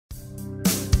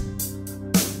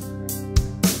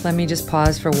Let me just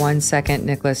pause for 1 second,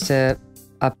 Nicholas, to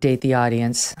update the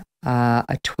audience.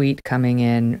 A tweet coming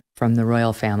in from the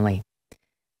royal family.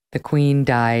 The Queen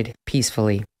died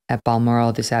peacefully at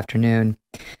Balmoral this afternoon.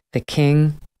 The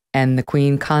King and the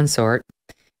Queen consort,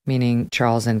 meaning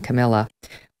Charles and Camilla,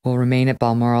 will remain at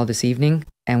Balmoral this evening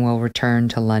and will return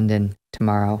to London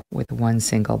tomorrow with one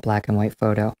single black and white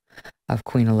photo of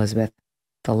Queen Elizabeth,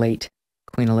 the late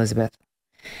Queen Elizabeth.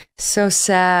 So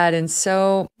sad and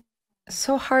so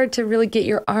hard to really get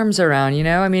your arms around, you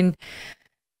know? I mean,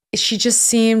 she just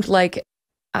seemed like,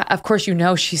 of course, you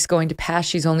know, she's going to pass.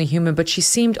 She's only human, but she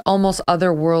seemed almost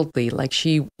otherworldly,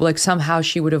 like somehow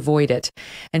she would avoid it.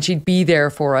 And she'd be there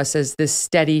for us as this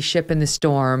steady ship in the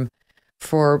storm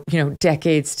for,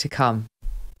 decades to come.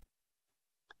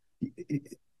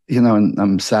 And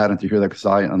I'm saddened to hear that because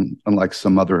unlike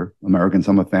some other Americans,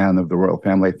 I'm a fan of the royal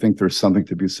family. I think there's something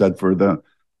to be said for the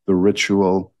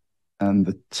ritual and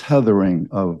the tethering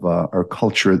of our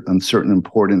culture and certain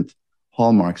important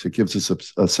hallmarks. It gives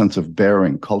us a sense of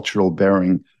bearing, cultural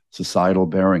bearing, societal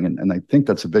bearing. And I think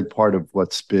that's a big part of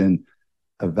what's been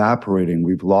evaporating.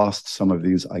 We've lost some of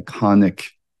these iconic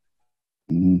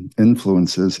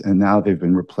influences, and now they've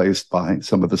been replaced by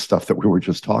some of the stuff that we were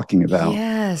just talking about.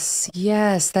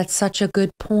 Yes, that's such a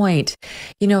good point.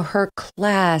 Her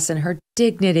class and her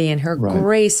dignity and her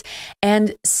grace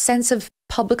and sense of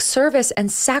public service and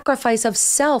sacrifice of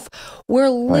self. We're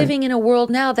living in a world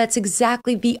now that's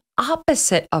exactly the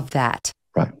opposite of that.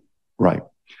 Right.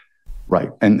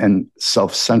 And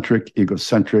self-centric,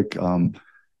 egocentric.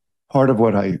 Part of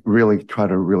what I really try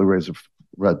to raise a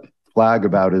red flag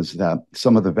about is that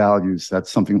some of the values that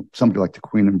somebody like the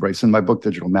Queen embraced. In my book,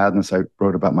 Digital Madness, I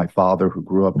wrote about my father who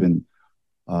grew up in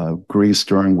Greece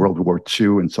during World War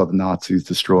II and saw the Nazis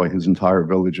destroy his entire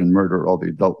village and murder all the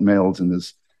adult males in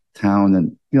his town.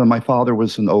 And, my father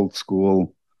was an old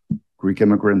school Greek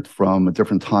immigrant from a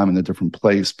different time and a different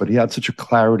place, but he had such a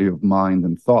clarity of mind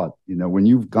and thought. When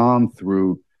you've gone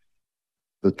through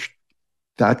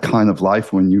that kind of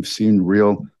life, when you've seen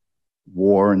real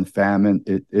war and famine,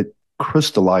 it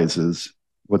crystallizes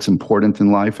what's important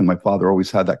in life. And my father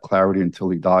always had that clarity until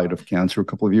he died of cancer a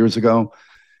couple of years ago.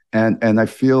 And I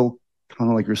feel kind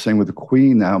of like you're saying with the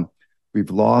Queen now, we've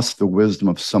lost the wisdom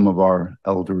of some of our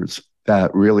elders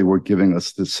that really were giving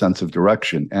us this sense of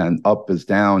direction, and up is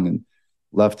down and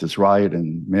left is right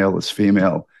and male is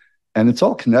female. And it's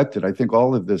all connected. I think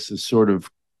all of this is sort of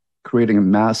creating a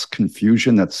mass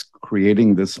confusion that's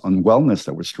creating this unwellness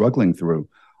that we're struggling through.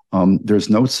 There's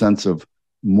no sense of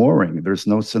mooring. There's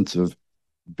no sense of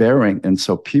bearing. And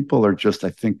so people are just,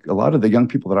 I think a lot of the young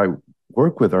people that I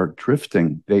work with are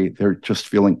drifting. They're just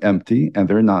feeling empty and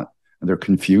they're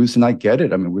confused. And I get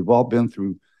it. I mean, we've all been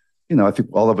through, I think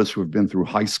all of us who have been through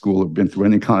high school or been through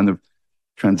any kind of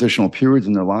transitional periods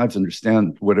in their lives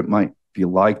understand what it might be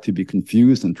like to be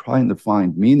confused and trying to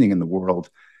find meaning in the world.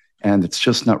 And it's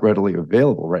just not readily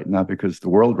available right now because the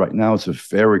world right now is a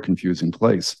very confusing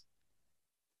place.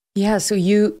 Yeah, so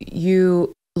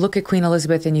you look at Queen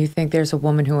Elizabeth and you think there's a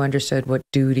woman who understood what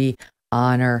duty,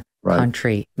 honor,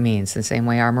 country means the same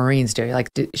way our Marines do. Like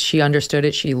she understood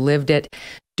it, she lived it,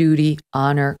 duty,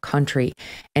 honor, country.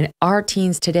 And our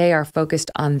teens today are focused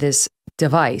on this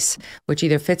device, which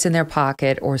either fits in their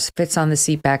pocket or fits on the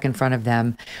seat back in front of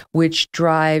them, which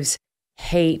drives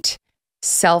hate,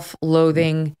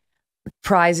 self-loathing,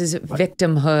 prizes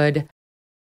victimhood.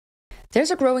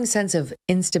 There's a growing sense of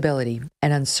instability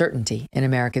and uncertainty in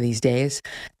America these days.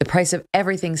 The price of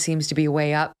everything seems to be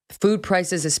way up. Food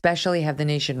prices especially have the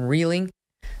nation reeling.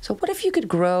 So what if you could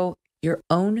grow your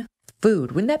own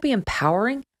food? Wouldn't that be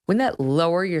empowering? Wouldn't that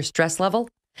lower your stress level?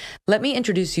 Let me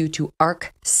introduce you to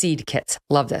ARC Seed Kits.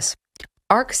 Love this.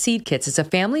 ARC Seed Kits is a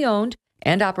family-owned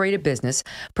and operated business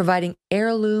providing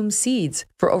heirloom seeds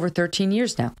for over 13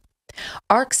 years now.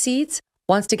 ARC Seeds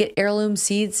wants to get heirloom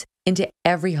seeds into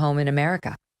every home in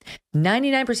America.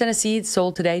 99% of seeds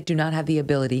sold today do not have the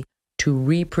ability to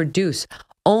reproduce.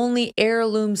 Only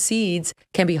heirloom seeds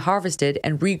can be harvested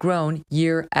and regrown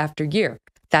year after year.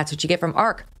 That's what you get from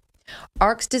ARC.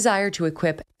 ARC's desire to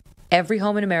equip every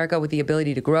home in America with the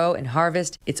ability to grow and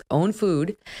harvest its own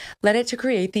food led it to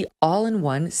create the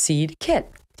all-in-one seed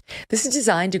kit. This is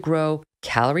designed to grow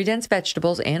calorie-dense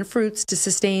vegetables and fruits to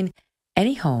sustain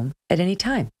any home at any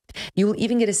time. You will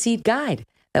even get a seed guide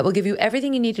that will give you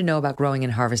everything you need to know about growing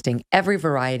and harvesting every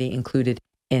variety included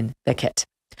in the kit.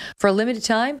 For a limited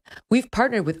time, we've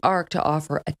partnered with ARC to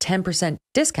offer a 10%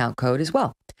 discount code as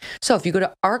well. So if you go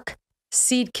to ARC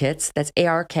Seed Kits, that's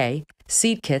ARK,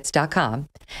 seedkits.com,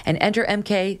 and enter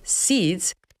MK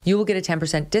Seeds, you will get a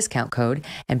 10% discount code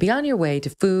and be on your way to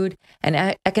food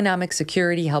and economic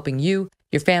security, helping you,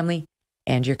 your family,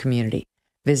 and your community.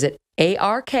 Visit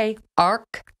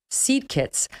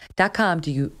ARKseedkits.com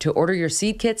to order your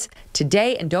seed kits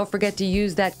today, and don't forget to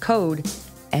use that code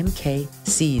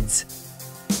MKSeeds.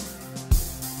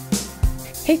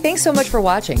 Hey, thanks so much for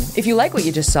watching. If you like what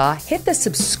you just saw, hit the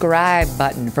subscribe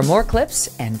button for more clips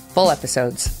and full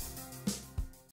episodes.